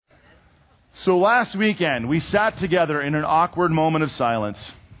So last weekend, we sat together in an awkward moment of silence,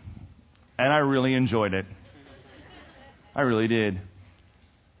 and I really enjoyed it. I really did.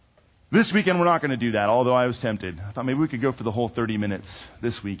 This weekend, we're not going to do that, although I was tempted. I thought maybe we could go for the whole 30 minutes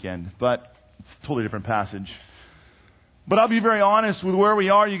this weekend, but it's a totally different passage. But I'll be very honest with where we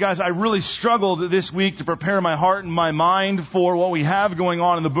are, you guys. I really struggled this week to prepare my heart and my mind for what we have going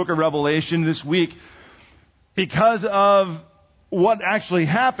on in the book of Revelation this week because of what actually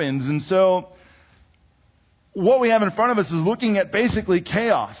happens. And so what we have in front of us is looking at basically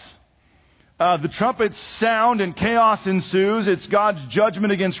chaos. The trumpets sound and chaos ensues. It's God's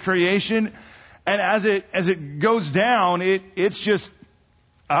judgment against creation. And as it goes down, it's just,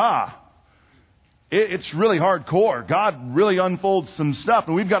 it's really hardcore. God really unfolds some stuff.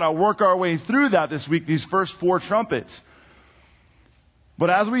 And we've got to work our way through that this week, these first 4 trumpets. But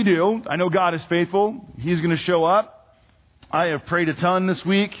as we do, I know God is faithful. He's going to show up. I have prayed a ton this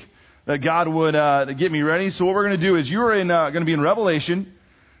week that God would get me ready. So what we're going to do is you're going to be in Revelation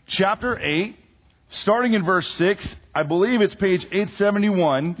chapter 8, starting in verse 6. I believe it's page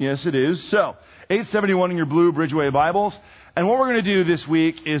 871. Yes, it is. So 871 in your blue Bridgeway Bibles. And what we're going to do this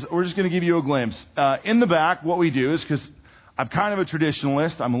week is we're just going to give you a glimpse. In the back, what we do is, because I'm kind of a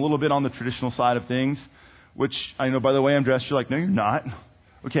traditionalist, I'm a little bit on the traditional side of things, which I know by the way I'm dressed, you're like, no, you're not.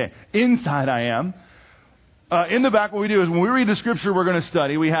 Okay, inside I am. In the back, what we do is when we read the scripture we're going to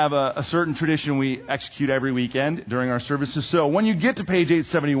study, we have a certain tradition we execute every weekend during our services. So when you get to page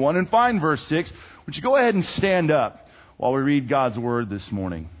 871 and find verse 6, would you go ahead and stand up while we read God's word this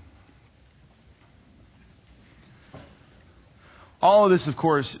morning? All of this, of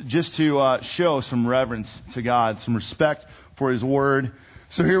course, just to show some reverence to God, some respect for His word.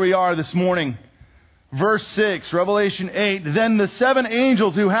 So here we are this morning. Verse 6, Revelation 8, Then the 7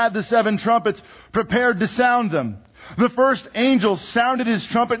 angels who had the 7 trumpets prepared to sound them. The first angel sounded his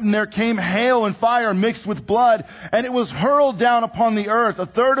trumpet, and there came hail and fire mixed with blood, and it was hurled down upon the earth. A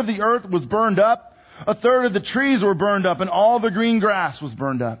third of the earth was burned up, a third of the trees were burned up, and all the green grass was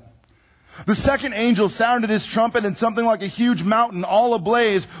burned up. The second angel sounded his trumpet, and something like a huge mountain, all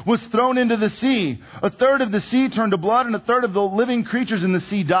ablaze, was thrown into the sea. A third of the sea turned to blood, and a third of the living creatures in the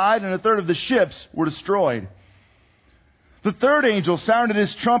sea died, and a third of the ships were destroyed. The third angel sounded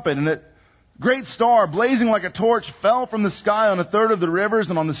his trumpet, and a great star, blazing like a torch, fell from the sky on a third of the rivers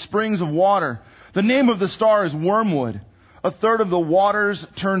and on the springs of water. The name of the star is Wormwood. A third of the waters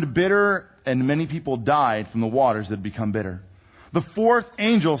turned bitter, and many people died from the waters that had become bitter. The fourth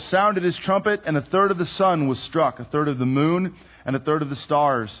angel sounded his trumpet, and a third of the sun was struck, a third of the moon, and a third of the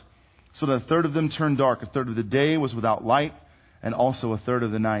stars, so that a third of them turned dark. A third of the day was without light, and also a third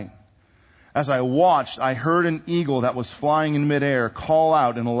of the night. As I watched, I heard an eagle that was flying in midair call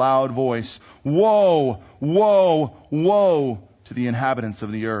out in a loud voice, Woe, woe, woe to the inhabitants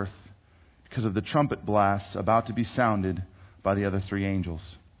of the earth, because of the trumpet blasts about to be sounded by the other 3 angels.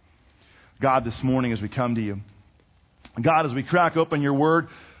 God, this morning as we come to you, God, as we crack open your word,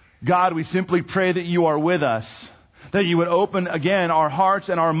 God, we simply pray that you are with us, that you would open again our hearts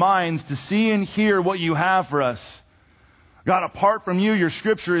and our minds to see and hear what you have for us. God, apart from you, your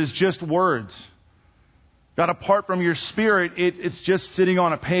scripture is just words. God, apart from your spirit, it's just sitting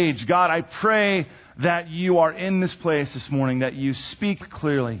on a page. God, I pray that you are in this place this morning, that you speak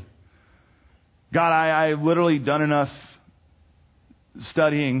clearly. God, I've literally done enough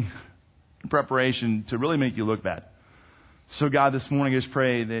studying preparation to really make you look bad. So God, this morning I just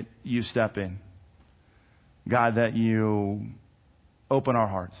pray that you step in. God, that you open our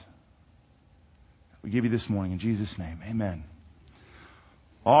hearts. We give you this morning in Jesus' name. Amen.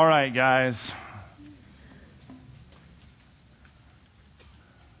 All right, guys.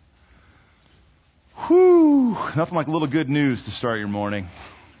 Whew. Nothing like a little good news to start your morning.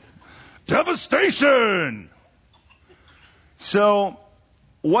 Devastation! So,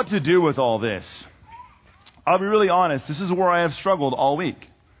 what to do with all this? I'll be really honest, this is where I have struggled all week.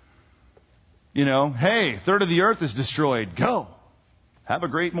 You know, hey, a third of the earth is destroyed. Go. Have a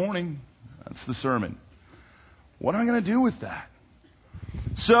great morning. That's the sermon. What am I going to do with that?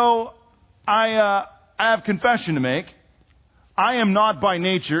 So, I have confession to make. I am not by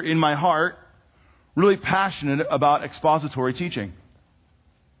nature, in my heart, really passionate about expository teaching.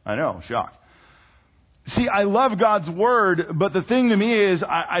 I know, shock. See, I love God's Word, but the thing to me is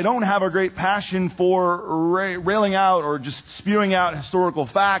I don't have a great passion for railing out or just spewing out historical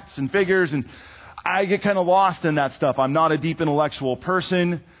facts and figures, and I get kind of lost in that stuff. I'm not a deep intellectual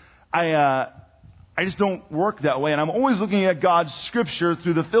person. I just don't work that way, and I'm always looking at God's Scripture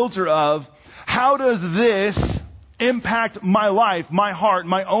through the filter of how does this impact my life, my heart,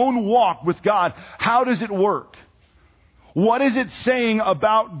 my own walk with God? How does it work? What is it saying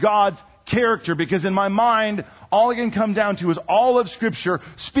about God's character, because in my mind, all it can come down to is all of Scripture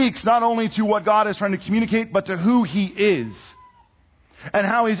speaks not only to what God is trying to communicate, but to who He is and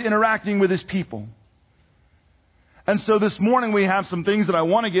how He's interacting with His people. And so this morning we have some things that I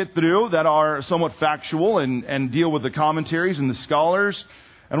want to get through that are somewhat factual and deal with the commentaries and the scholars.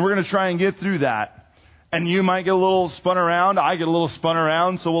 And we're going to try and get through that. And you might get a little spun around. I get a little spun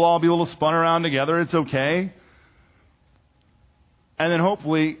around. So we'll all be a little spun around together. It's okay. And then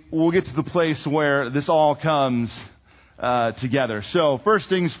hopefully we'll get to the place where this all comes together. So first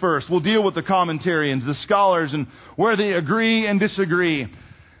things first, we'll deal with the commentarians, the scholars, and where they agree and disagree.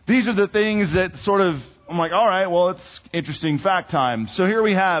 These are the things that sort of, I'm like, all right, well, it's interesting fact time. So here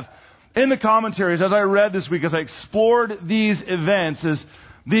we have, in the commentaries, as I read this week, as I explored these events, as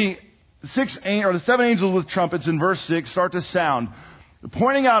the seven angels with trumpets in verse 6 start to sound,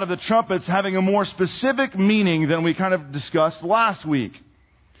 pointing out of the trumpets having a more specific meaning than we kind of discussed last week.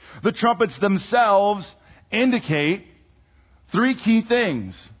 The trumpets themselves indicate three key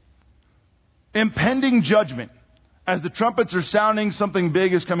things. Impending judgment. As the trumpets are sounding, something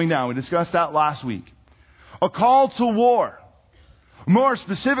big is coming down. We discussed that last week. A call to war. More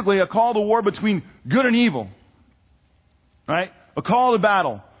specifically, a call to war between good and evil. Right? A call to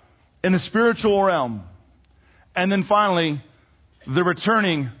battle in the spiritual realm. And then finally, the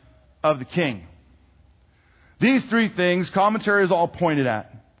returning of the King. These three things, commentaries all pointed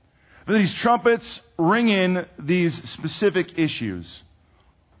at. These trumpets ring in these specific issues.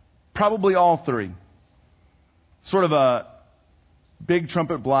 Probably all three. Sort of a big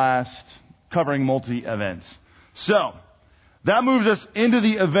trumpet blast covering multi-events. So, that moves us into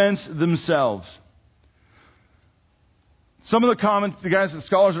the events themselves. Some of the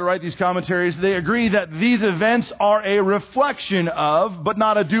scholars that write these commentaries, they agree that these events are a reflection of, but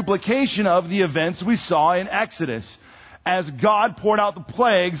not a duplication of, the events we saw in Exodus, as God poured out the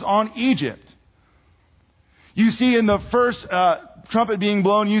plagues on Egypt. You see in the first trumpet being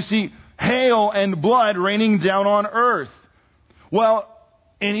blown, you see hail and blood raining down on earth. Well,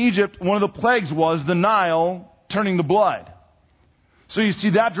 in Egypt, one of the plagues was the Nile turning to blood. So you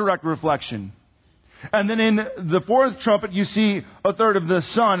see that direct reflection. And then in the fourth trumpet, you see a third of the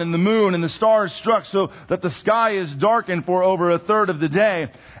sun and the moon and the stars struck so that the sky is darkened for over a third of the day.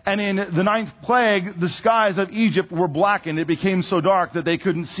 And in the ninth plague, the skies of Egypt were blackened. It became so dark that they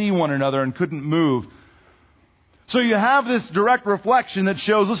couldn't see one another and couldn't move. So you have this direct reflection that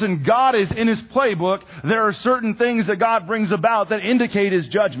shows, listen, God is in His playbook. There are certain things that God brings about that indicate His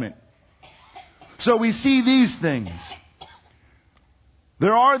judgment. So we see these things.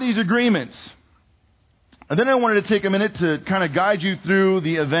 There are these agreements. And then I wanted to take a minute to kind of guide you through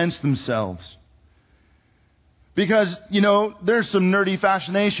the events themselves. Because, there's some nerdy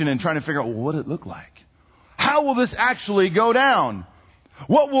fascination in trying to figure out, well, what it look like. How will this actually go down?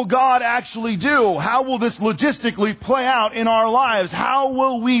 What will God actually do? How will this logistically play out in our lives? How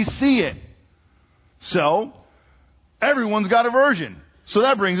will we see it? So, everyone's got a version. So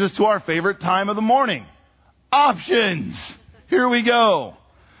that brings us to our favorite time of the morning. Options. Here we go.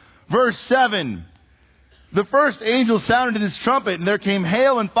 Verse 7. The first angel sounded his trumpet, and there came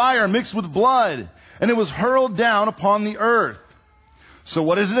hail and fire mixed with blood, and it was hurled down upon the earth. So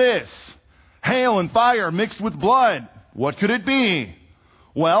what is this? Hail and fire mixed with blood. What could it be?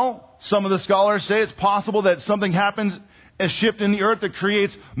 Well, some of the scholars say it's possible that something happens, a shift in the earth that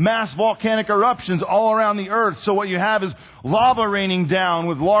creates mass volcanic eruptions all around the earth. So what you have is lava raining down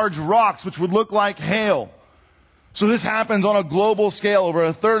with large rocks, which would look like hail. So this happens on a global scale over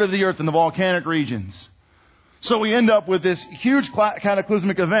a third of the earth in the volcanic regions. So we end up with this huge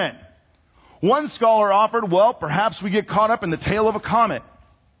cataclysmic event. One scholar offered, well, perhaps we get caught up in the tail of a comet.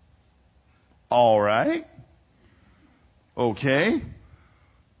 All right. Okay.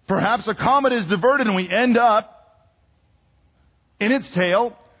 Perhaps a comet is diverted and we end up in its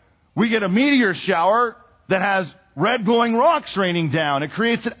tail. We get a meteor shower that has red glowing rocks raining down. It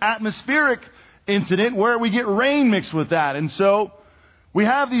creates an atmospheric incident where we get rain mixed with that. And so we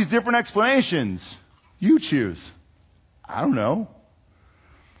have these different explanations. You choose. I don't know.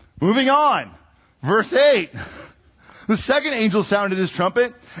 Moving on. Verse 8. The second angel sounded his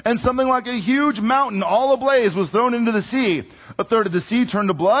trumpet, and something like a huge mountain all ablaze was thrown into the sea. A third of the sea turned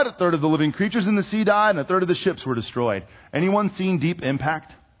to blood, a third of the living creatures in the sea died, and a third of the ships were destroyed. Anyone seen Deep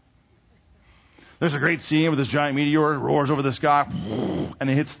Impact? There's a great scene where this giant meteor roars over the sky, and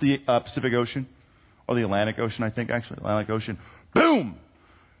it hits the Pacific Ocean, or the Atlantic Ocean, I think, actually. Atlantic Ocean. Boom!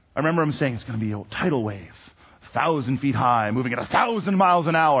 I remember him saying it's going to be a tidal wave, 1,000 feet high, moving at 1,000 miles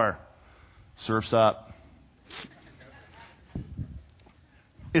an hour. Surf's up.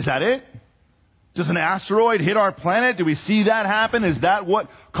 Is that it? Does an asteroid hit our planet? Do we see that happen? Is that what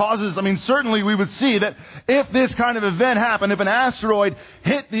causes? Certainly we would see that if this kind of event happened, if an asteroid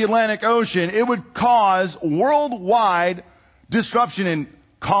hit the Atlantic Ocean, it would cause worldwide disruption in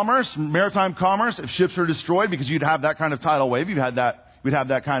commerce, maritime commerce, if ships are destroyed, because you'd have that kind of tidal wave. We'd have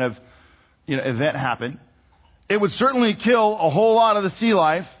that kind of, event happen. It would certainly kill a whole lot of the sea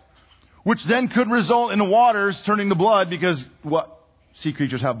life, which then could result in the waters turning to blood, because sea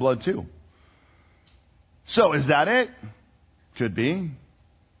creatures have blood too. So is that it? Could be.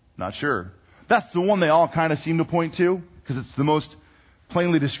 Not sure. That's the one they all kind of seem to point to, because it's the most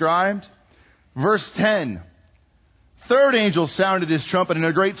plainly described. Verse 10. Third angel sounded his trumpet, and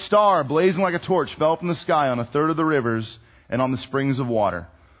a great star, blazing like a torch, fell from the sky on a third of the rivers and on the springs of water.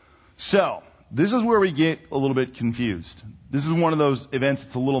 So, this is where we get a little bit confused. This is one of those events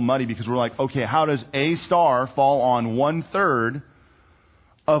that's a little muddy, because we're like, okay, how does a star fall on 1/3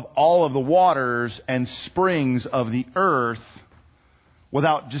 of all of the waters and springs of the earth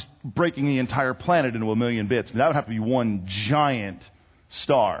without just breaking the entire planet into a million bits? That would have to be one giant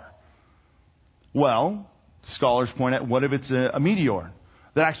star. Well, scholars point out, what if it's a meteor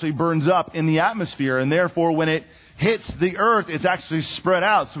that actually burns up in the atmosphere, and therefore when it hits the earth, it's actually spread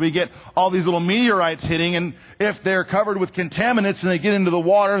out. So we get all these little meteorites hitting, and if they're covered with contaminants and they get into the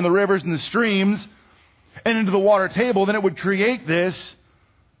water and the rivers and the streams and into the water table, then it would create this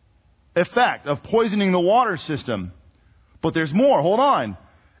effect of poisoning the water system. But there's more. Hold on.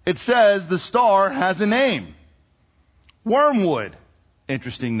 It says the star has a name. Wormwood.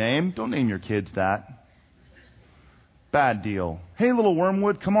 Interesting name. Don't name your kids that. Bad deal. Hey, little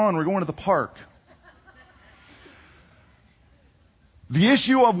Wormwood, come on, we're going to the park. The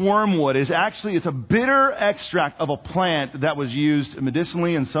issue of wormwood is actually, it's a bitter extract of a plant that was used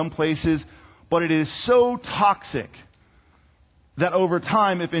medicinally in some places, but it is so toxic that over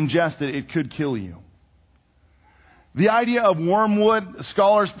time, if ingested, it could kill you. The idea of wormwood,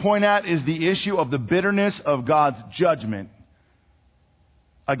 scholars point at, is the issue of the bitterness of God's judgment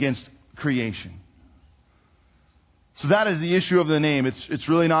against creation. So that is the issue of the name. It's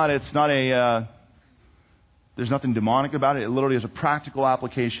really not, there's nothing demonic about it. It literally is a practical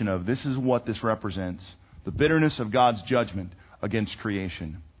application of this is what this represents. The bitterness of God's judgment against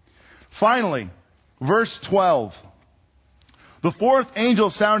creation. Finally, verse 12. The fourth angel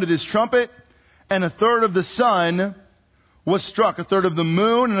sounded his trumpet, and a third of the sun was struck, a third of the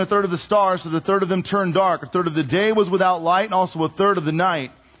moon, and a third of the stars, so that a third of them turned dark. A third of the day was without light, and also a third of the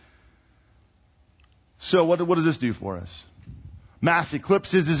night. So what does this do for us? Mass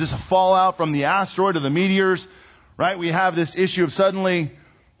eclipses, is this a fallout from the asteroid or the meteors? Right? We have this issue of suddenly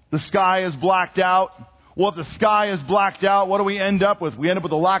the sky is blacked out. Well, if the sky is blacked out, what do we end up with? We end up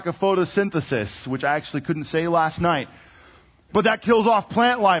with a lack of photosynthesis, which I actually couldn't say last night. But that kills off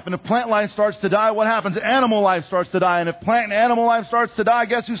plant life. And if plant life starts to die, what happens? Animal life starts to die. And if plant and animal life starts to die,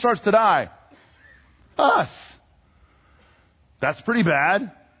 guess who starts to die? Us. That's pretty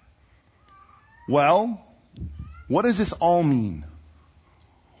bad. Well, what does this all mean?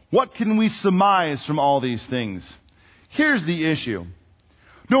 What can we surmise from all these things? Here's the issue.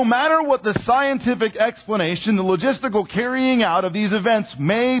 No matter what the scientific explanation, the logistical carrying out of these events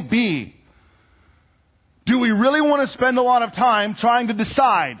may be, do we really want to spend a lot of time trying to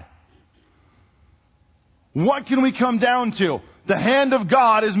decide? What can we come down to? The hand of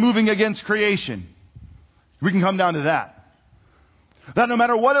God is moving against creation. We can come down to that. That no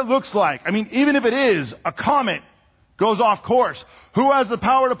matter what it looks like, even if it is a comet goes off course, who has the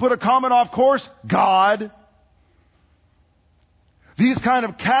power to put a comet off course? God. These kind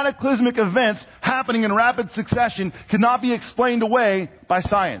of cataclysmic events happening in rapid succession cannot be explained away by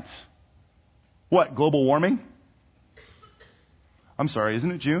science. What, global warming? I'm sorry,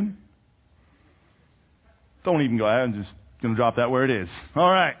 isn't it June? Don't even go ahead. I'm just going to drop that where it is. All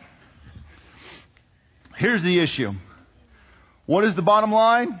right. Here's the issue. What is the bottom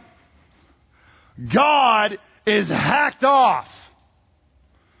line? God is hacked off.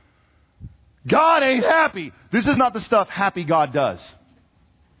 God ain't happy. This is not the stuff happy God does.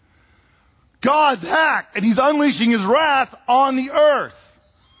 God's hacked, and He's unleashing His wrath on the earth.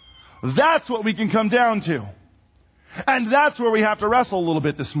 That's what we can come down to. And that's where we have to wrestle a little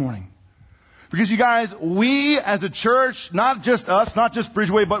bit this morning. Because you guys, we as a church, not just us, not just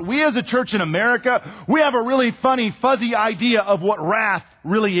Bridgeway, but we as a church in America, we have a really funny, fuzzy idea of what wrath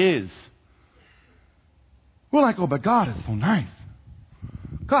really is. We're like, oh, but God is so nice.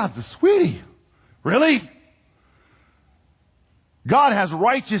 God's a sweetie. Really? God has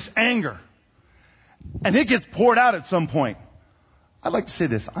righteous anger. And it gets poured out at some point. I'd like to say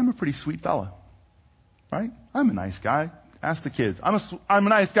this. I'm a pretty sweet fella. Right? I'm a nice guy. Ask the kids. I'm a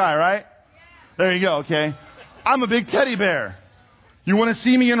nice guy, right? There you go, okay? I'm a big teddy bear. You want to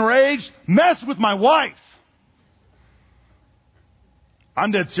see me enraged? Mess with my wife. I'm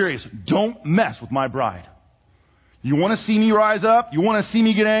dead serious. Don't mess with my bride. You want to see me rise up? You want to see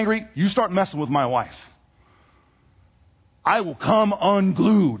me get angry? You start messing with my wife. I will come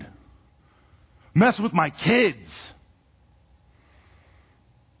unglued. Mess with my kids.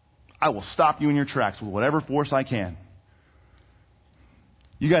 I will stop you in your tracks with whatever force I can.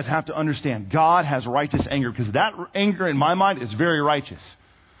 You guys have to understand, God has righteous anger, because that anger in my mind is very righteous.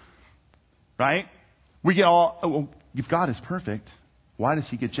 Right? We get all, well, if God is perfect, why does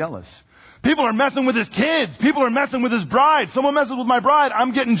he get jealous? People are messing with his kids. People are messing with his bride. Someone messes with my bride.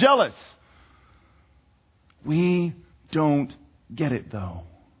 I'm getting jealous. We don't get it, though.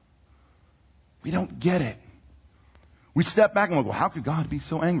 We don't get it. We step back and we go, how could God be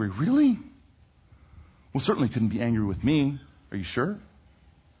so angry? Really? Well, certainly couldn't be angry with me. Are you sure?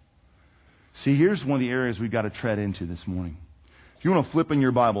 See, here's one of the areas we've got to tread into this morning. If you want to flip in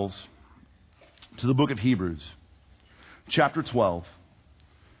your Bibles to the book of Hebrews, chapter 12,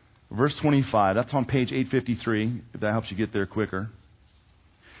 verse 25. That's on page 853, if that helps you get there quicker.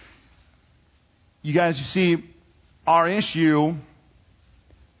 You guys, you see, our issue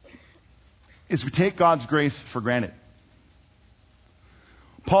is we take God's grace for granted.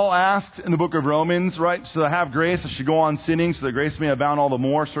 Paul asks in the book of Romans, right, so I have grace, I should go on sinning so that grace may abound all the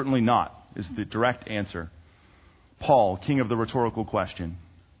more? Certainly not, is the direct answer. Paul, king of the rhetorical question.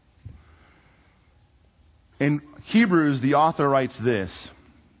 In Hebrews, the author writes this.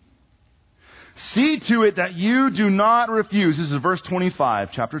 See to it that you do not refuse. This is verse 25,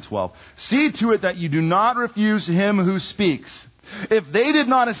 chapter 12. See to it that you do not refuse him who speaks. If they did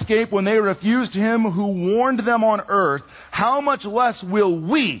not escape when they refused him who warned them on earth, how much less will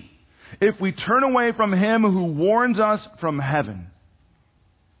we if we turn away from him who warns us from heaven?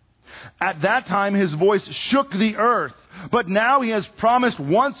 At that time his voice shook the earth, but now he has promised,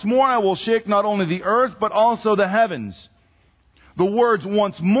 once more I will shake not only the earth but also the heavens. The words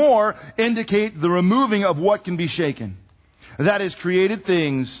once more indicate the removing of what can be shaken. That is, created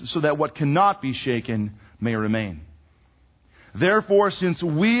things, so that what cannot be shaken may remain. Therefore, since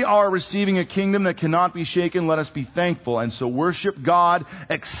we are receiving a kingdom that cannot be shaken, let us be thankful and so worship God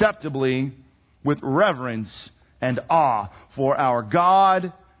acceptably with reverence and awe. For our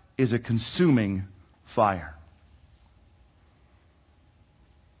God is a consuming fire.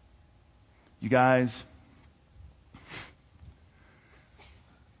 You guys,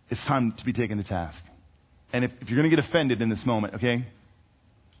 it's time to be taken to task. And if you're going to get offended in this moment, okay,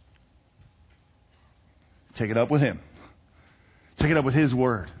 take it up with him. Take it up with his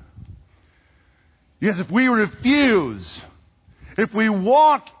word. Yes, if we refuse, if we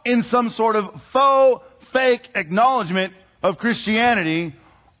walk in some sort of faux, fake acknowledgement of Christianity,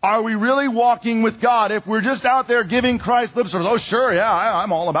 are we really walking with God? If we're just out there giving Christ lip service, oh sure, yeah,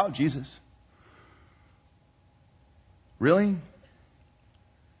 I'm all about Jesus. Really?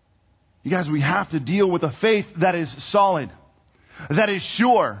 You guys, we have to deal with a faith that is solid, that is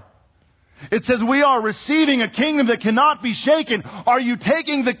sure. It says we are receiving a kingdom that cannot be shaken. Are you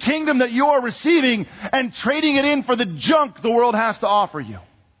taking the kingdom that you are receiving and trading it in for the junk the world has to offer you?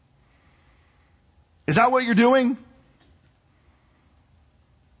 Is that what you're doing?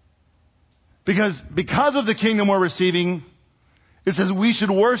 Because of the kingdom we're receiving, it says we should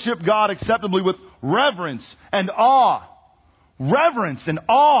worship God acceptably with reverence and awe. Reverence and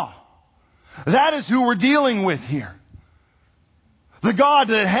awe. That is who we're dealing with here. The God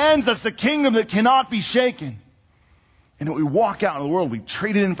that hands us the kingdom that cannot be shaken. And when we walk out in the world, we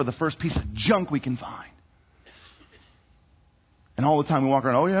trade it in for the first piece of junk we can find. And all the time we walk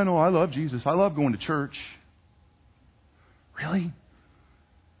around, oh yeah, no, I love Jesus. I love going to church. Really? Do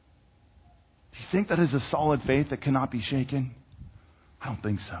you think that is a solid faith that cannot be shaken? I don't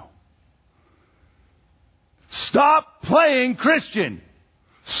think so. Stop playing Christian.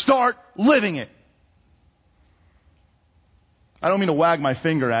 Start living it. I don't mean to wag my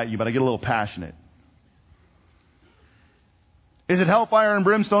finger at you, but I get a little passionate. Is it hellfire and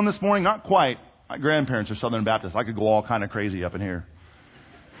brimstone this morning? Not quite. My grandparents are Southern Baptists. I could go all kind of crazy up in here.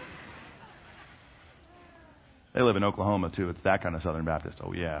 They live in Oklahoma too. It's that kind of Southern Baptist.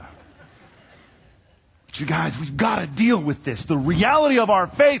 Oh yeah. But you guys, we've got to deal with this. The reality of our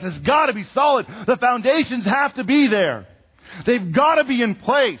faith has got to be solid. The foundations have to be there. They've got to be in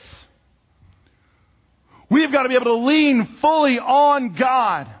place. We've got to be able to lean fully on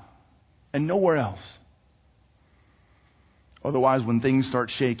God and nowhere else. Otherwise, when things start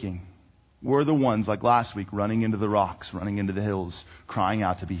shaking, we're the ones, like last week, running into the rocks, running into the hills, crying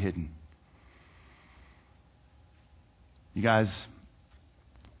out to be hidden. You guys,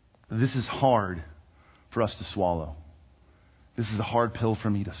 this is hard for us to swallow. This is a hard pill for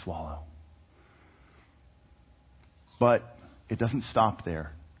me to swallow. But it doesn't stop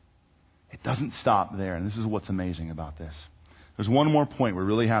there. It doesn't stop there. And this is what's amazing about this. There's one more point we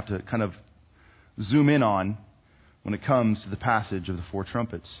really have to kind of zoom in on when it comes to the passage of the four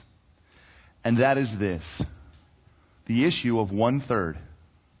trumpets. And that is this. The issue of 1/3.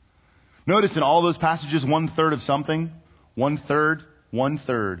 Notice in all those passages, 1/3 of something. 1/3,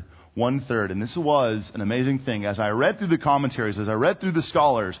 1/3, 1/3. And this was an amazing thing. As I read through the commentaries, as I read through the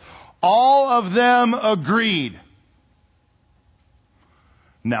scholars, all of them agreed.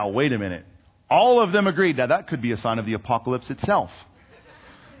 Now, wait a minute. All of them agreed. Now, that could be a sign of the apocalypse itself.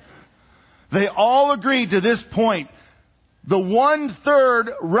 They all agreed to this point. The 1/3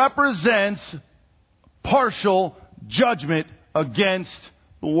 represents partial judgment against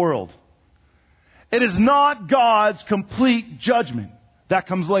the world. It is not God's complete judgment. That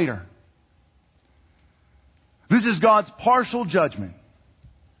comes later. This is God's partial judgment.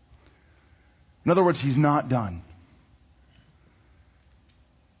 In other words, He's not done.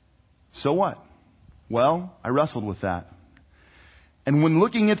 So what? Well, I wrestled with that. And when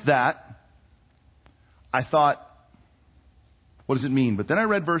looking at that, I thought, what does it mean? But then I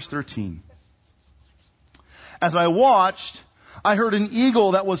read verse 13. As I watched, I heard an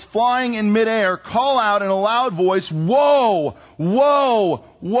eagle that was flying in midair call out in a loud voice, "Woe! Woe!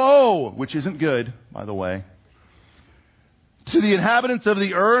 Woe!" Which isn't good, by the way. "To the inhabitants of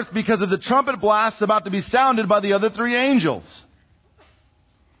the earth because of the trumpet blasts about to be sounded by the other three angels."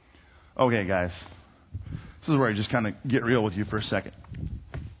 Okay, guys. This is where I just kind of get real with you for a second.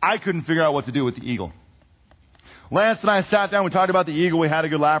 I couldn't figure out what to do with the eagle. Lance and I sat down, we talked about the eagle, we had a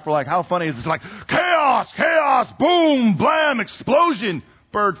good laugh. We're like, how funny is this? Like, chaos, chaos, boom, blam, explosion,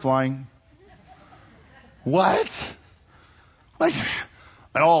 bird flying. What? Like,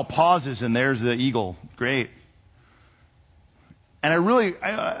 it all pauses and there's the eagle. Great. And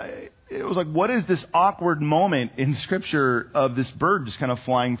it was like, what is this awkward moment in Scripture of this bird just kind of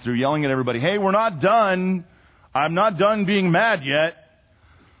flying through, yelling at everybody, "Hey, we're not done. I'm not done being mad yet."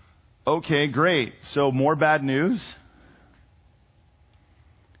 Okay, great. So more bad news?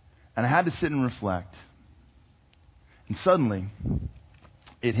 And I had to sit and reflect. And suddenly,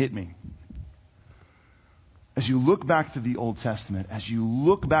 it hit me. As you look back to the Old Testament, as you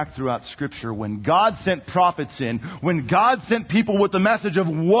look back throughout Scripture, when God sent prophets in, when God sent people with the message of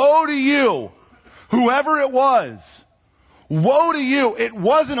woe to you, whoever it was, woe to you, it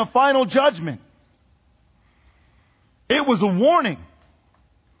wasn't a final judgment. It was a warning.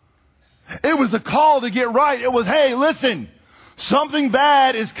 It was a call to get right. It was, hey, listen, something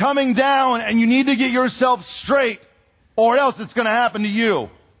bad is coming down and you need to get yourself straight or else it's going to happen to you.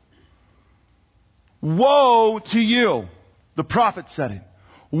 Woe to you. The prophet said it.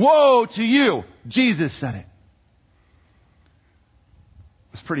 Woe to you. Jesus said it.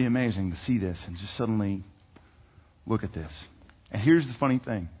 It's pretty amazing to see this and just suddenly look at this. And here's the funny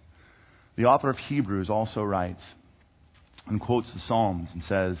thing. The author of Hebrews also writes and quotes the Psalms and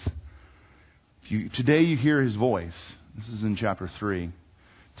says, today you hear His voice. This is in chapter 3.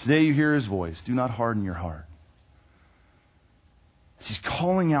 Today you hear His voice. Do not harden your heart. He's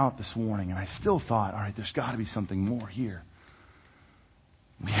calling out this warning, and I still thought, all right, there's got to be something more here.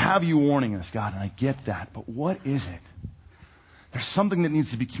 We have you warning us, God, and I get that, but what is it? There's something that needs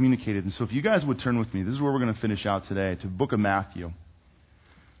to be communicated. And so if you guys would turn with me, this is where we're going to finish out today, to the book of Matthew,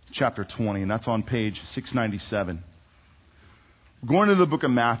 chapter 20, and that's on page 697. We're going to the book of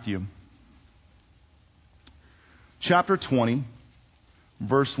Matthew, chapter 20,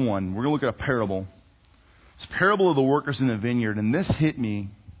 verse 1. We're going to look at a parable. It's a parable of the workers in the vineyard, and this hit me.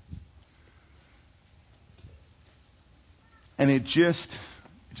 And it just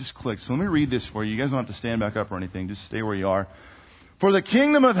clicked. So let me read this for you. You guys don't have to stand back up or anything. Just stay where you are. "For the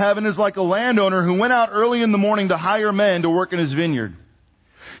kingdom of heaven is like a landowner who went out early in the morning to hire men to work in his vineyard.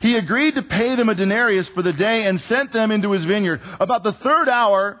 He agreed to pay them a denarius for the day and sent them into his vineyard. About the third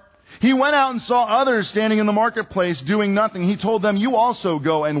hour, he went out and saw others standing in the marketplace doing nothing. He told them, 'You also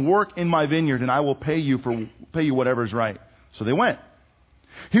go and work in my vineyard, and I will pay you whatever is right.' So they went.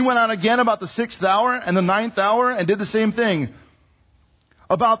 He went out again about the 6th hour and the 9th hour and did the same thing.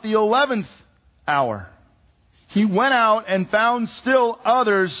 About the 11th hour, he went out and found still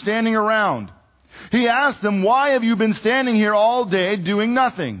others standing around. He asked them, 'Why have you been standing here all day doing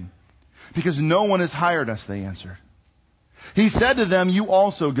nothing?' 'Because no one has hired us,' they answered. He said to them, 'You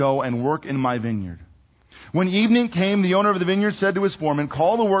also go and work in my vineyard.' When evening came, the owner of the vineyard said to his foreman,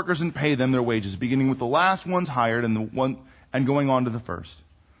 'Call the workers and pay them their wages, beginning with the last ones hired and going on to the first.'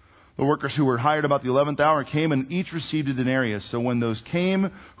 The workers who were hired about the 11th hour came and each received a denarius. So when those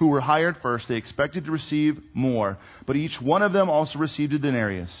came who were hired first, they expected to receive more. But each one of them also received a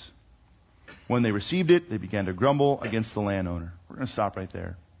denarius. When they received it, they began to grumble against the landowner. We're going to stop right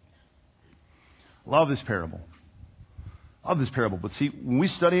there. Love this parable. Love this parable. But see, when we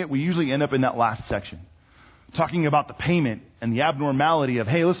study it, we usually end up in that last section, talking about the payment and the abnormality of,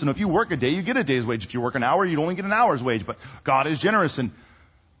 hey, listen, if you work a day, you get a day's wage. If you work an hour, you only get an hour's wage. But God is generous.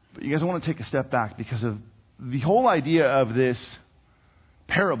 But you guys want to take a step back because of the whole idea of this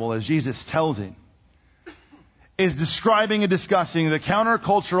parable, as Jesus tells it, is describing and discussing the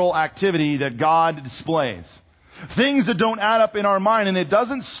countercultural activity that God displays. Things that don't add up in our mind, and it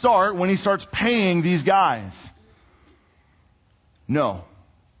doesn't start when he starts paying these guys. No.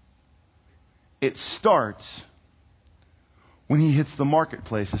 It starts when he hits the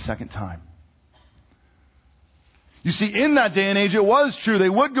marketplace a second time. You see, in that day and age, it was true. They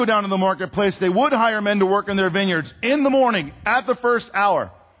would go down to the marketplace. They would hire men to work in their vineyards in the morning at the first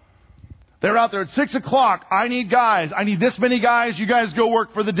hour. They're out there at 6 o'clock. I need guys. I need this many guys. You guys go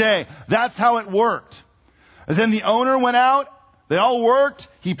work for the day. That's how it worked. And then the owner went out. They all worked.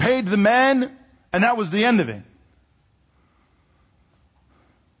 He paid the men. And that was the end of it.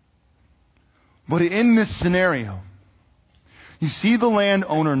 But in this scenario, you see the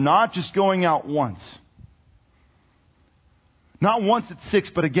landowner not just going out once. Not once at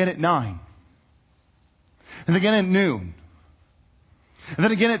 6, but again at 9. And again at noon. And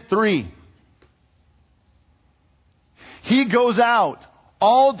then again at 3. He goes out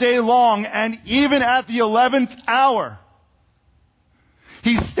all day long, and even at the 11th hour,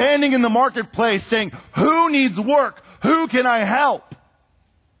 he's standing in the marketplace saying, who needs work? Who can I help?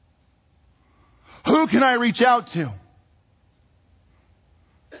 Who can I reach out to?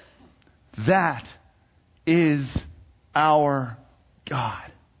 That is our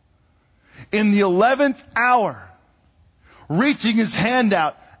God. In the 11th hour, reaching his hand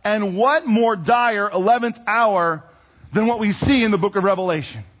out. And what more dire 11th hour than what we see in the book of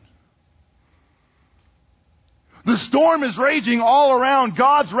Revelation? The storm is raging all around.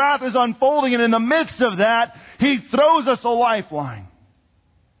 God's wrath is unfolding. And in the midst of that, he throws us a lifeline.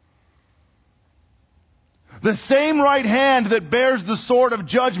 The same right hand that bears the sword of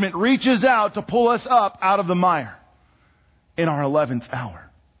judgment reaches out to pull us up out of the mire in our 11th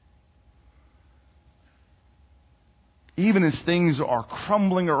hour. Even as things are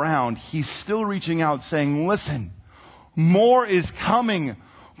crumbling around, he's still reaching out saying, listen, more is coming,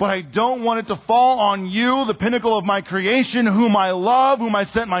 but I don't want it to fall on you, the pinnacle of my creation, whom I love, whom I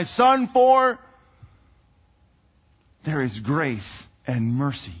sent my son for. There is grace and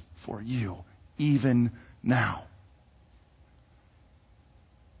mercy for you, even now.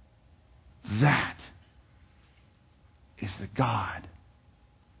 That is the God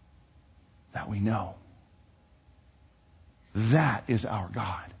that we know. That is our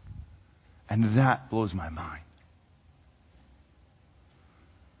God. And that blows my mind.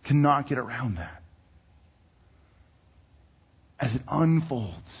 Cannot get around that. As it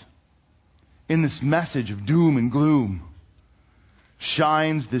unfolds in this message of doom and gloom,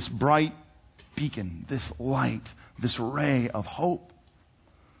 shines this bright beacon, this light, this ray of hope.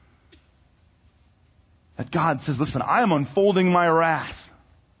 That God says, listen, I am unfolding my wrath.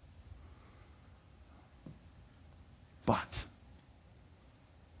 But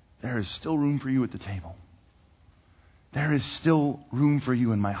there is still room for you at the table. There is still room for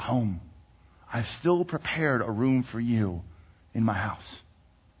you in my home. I've still prepared a room for you in my house.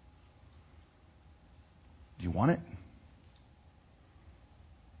 Do you want it?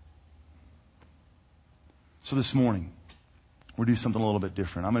 So this morning, we'll do something a little bit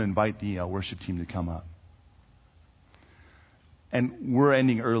different. I'm going to invite the worship team to come up. And we're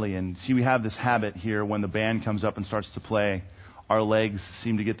ending early. And see, we have this habit here when the band comes up and starts to play, our legs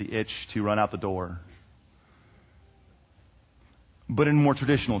seem to get the itch to run out the door. But in more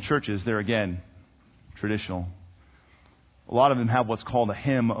traditional churches, they're again traditional. A lot of them have what's called a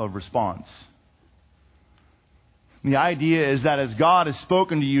hymn of response. The idea is that as God has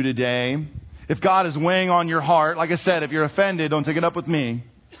spoken to you today, if God is weighing on your heart, like I said, if you're offended, don't take it up with me.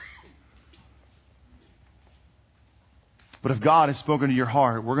 But if God has spoken to your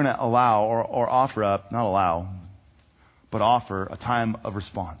heart, we're going to allow or offer up, not allow, but offer a time of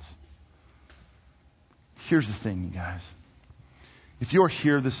response. Here's the thing, you guys. If you're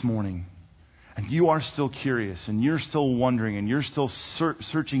here this morning and you are still curious and you're still wondering and you're still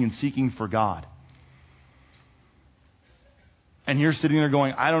searching and seeking for God, and you're sitting there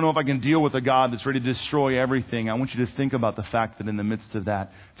going, I don't know if I can deal with a God that's ready to destroy everything, I want you to think about the fact that in the midst of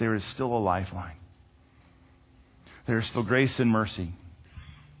that, there is still a lifeline. There is still grace and mercy.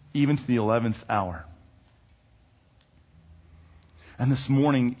 even to the 11th hour. And this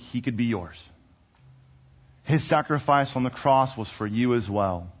morning, he could be yours. His sacrifice on the cross was for you as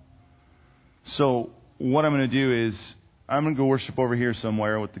well. So what I'm going to do is, I'm going to go worship over here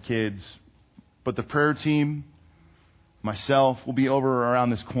somewhere with the kids. But the prayer team, myself, will be over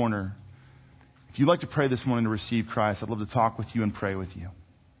around this corner. If you'd like to pray this morning to receive Christ, I'd love to talk with you and pray with you.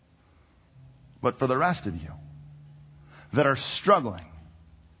 But for the rest of you that are struggling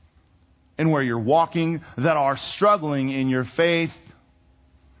in where you're walking, that are struggling in your faith,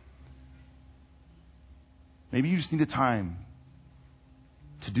 maybe you just need a time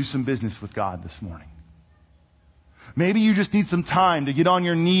to do some business with God this morning. Maybe you just need some time to get on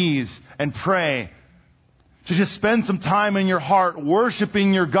your knees and pray. To just spend some time in your heart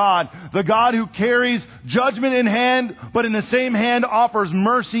worshiping your God. The God who carries judgment in hand, but in the same hand offers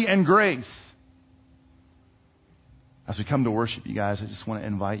mercy and grace. As we come to worship, you guys, I just want to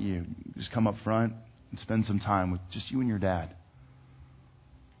invite you. Just come up front and spend some time with just you and your dad.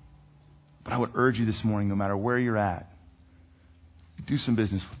 But I would urge you this morning, no matter where you're at, do some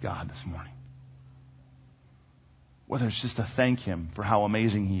business with God this morning. Whether it's just to thank Him for how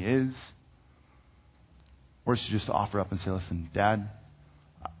amazing He is, or it's just to offer up and say, listen, Dad,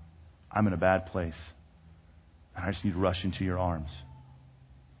 I'm in a bad place, and I just need to rush into your arms.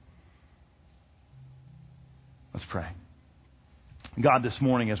 Let's pray. God, this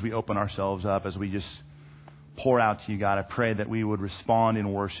morning as we open ourselves up, as we just pour out to you, God, I pray that we would respond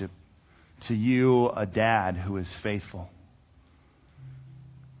in worship to you, a dad who is faithful,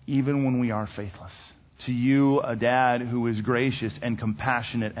 even when we are faithless. To you, a dad who is gracious and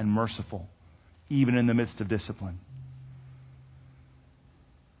compassionate and merciful, even in the midst of discipline.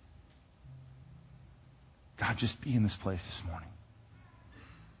 God, just be in this place this morning.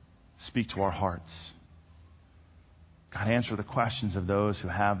 Speak to our hearts. God, answer the questions of those who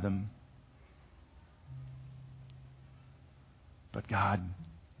have them. But God,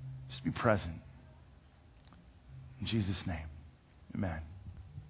 just be present. In Jesus' name, amen.